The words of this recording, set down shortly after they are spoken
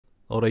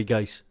Alright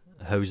guys,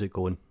 how's it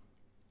going?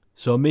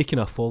 So I'm making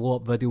a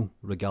follow-up video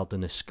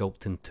regarding the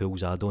Sculpt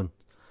Tools add-on.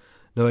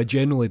 Now I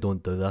generally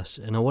don't do this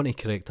and I want to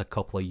correct a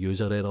couple of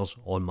user errors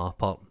on my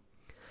part.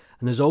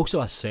 And there's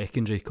also a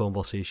secondary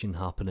conversation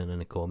happening in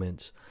the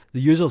comments. The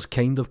user's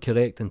kind of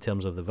correct in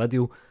terms of the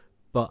video,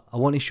 but I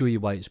want to show you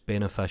why it's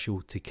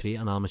beneficial to create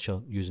an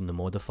armature using the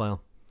modifier.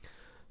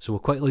 So we'll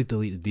quickly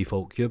delete the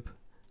default cube,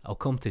 I'll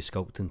come to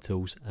Sculpt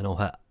Tools and I'll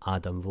hit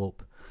Add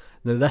Envelope.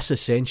 Now this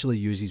essentially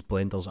uses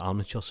Blender's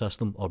armature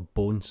system, or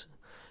bones,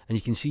 and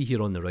you can see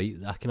here on the right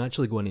that I can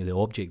actually go into the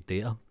object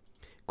data,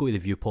 go to the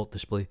viewport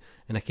display,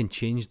 and I can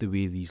change the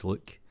way these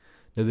look.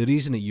 Now the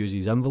reason it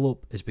uses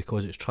envelope is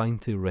because it's trying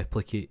to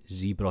replicate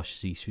ZBrush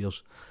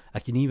Z-spheres.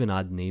 I can even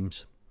add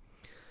names.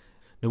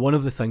 Now one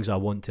of the things I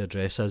want to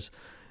address is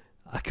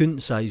I couldn't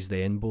size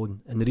the end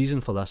bone, and the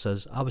reason for this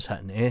is I was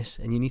hitting S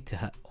and you need to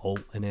hit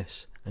Alt and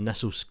S, and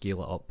this will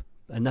scale it up,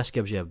 and this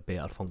gives you a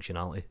better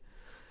functionality.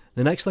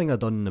 The next thing I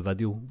done in the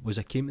video was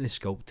I came to the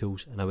Sculpt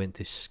Tools and I went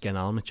to Skin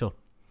Armature.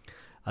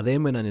 I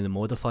then went into the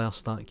modifier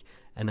stack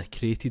and I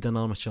created an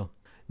armature.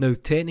 Now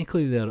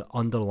technically their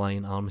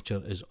underlying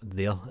armature is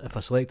there. If I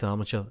select an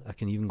armature I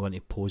can even go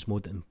into pose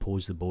mode and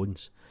pose the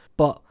bones.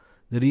 But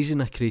the reason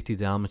I created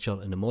the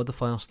armature in the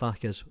modifier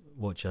stack is,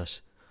 watch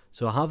this.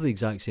 So I have the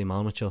exact same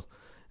armature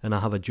and I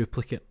have a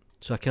duplicate.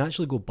 So I can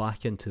actually go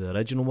back into the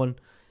original one.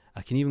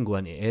 I can even go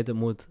into edit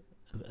mode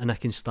and I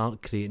can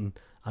start creating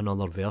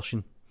another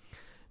version.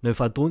 Now if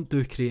I don't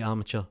do create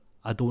armature,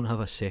 I don't have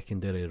a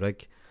secondary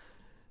rig.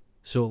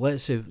 So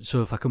let's say,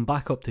 if I come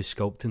back up to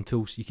Sculpt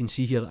Tools, you can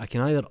see here I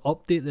can either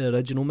update the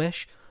original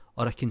mesh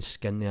or I can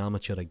skin the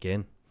armature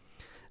again.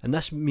 And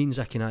this means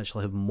I can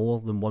actually have more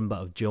than one bit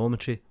of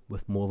geometry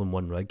with more than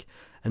one rig.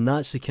 And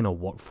that's the kind of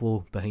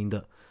workflow behind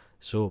it.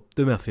 So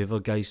do me a favour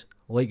guys,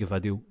 like the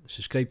video,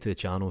 subscribe to the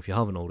channel if you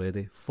haven't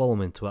already, follow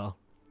me on Twitter.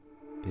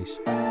 Peace.